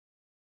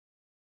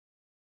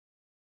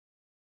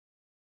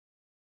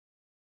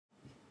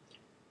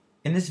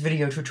In this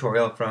video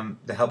tutorial from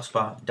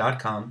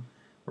thehelpspot.com,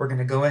 we're going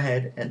to go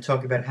ahead and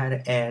talk about how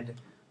to add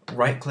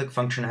right-click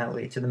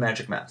functionality to the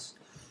Magic Mouse.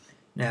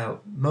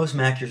 Now, most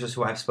Mac users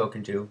who I've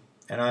spoken to,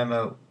 and I'm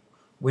a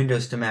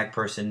Windows to Mac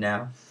person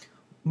now,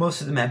 most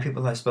of the Mac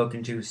people I've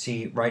spoken to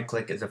see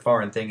right-click as a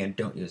foreign thing and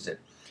don't use it.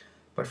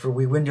 But for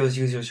we Windows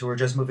users who are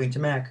just moving to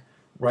Mac,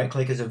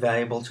 right-click is a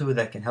valuable tool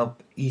that can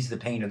help ease the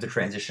pain of the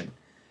transition.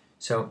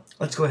 So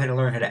let's go ahead and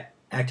learn how to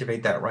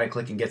activate that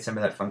right-click and get some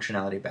of that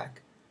functionality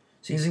back.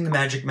 So using the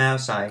Magic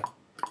Mouse, I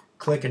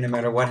click, and no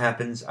matter what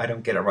happens, I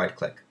don't get a right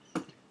click.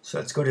 So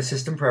let's go to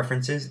System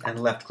Preferences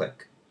and left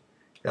click.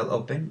 They'll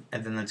open,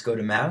 and then let's go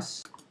to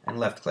Mouse and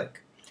left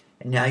click.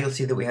 And now you'll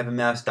see that we have a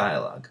mouse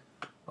dialog.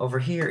 Over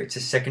here, it's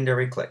a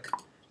secondary click.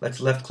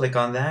 Let's left click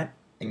on that,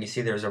 and you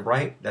see there's a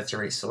right that's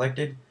already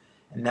selected,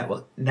 and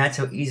that's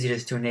how easy it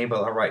is to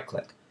enable a right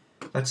click.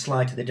 Let's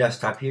slide to the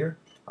desktop here.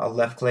 I'll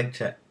left click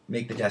to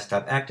make the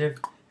desktop active,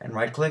 and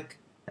right click,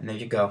 and there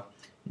you go.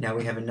 Now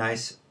we have a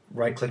nice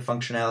right-click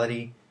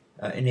functionality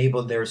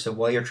enabled there, so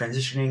while you're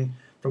transitioning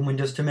from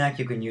Windows to Mac,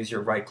 you can use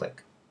your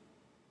right-click.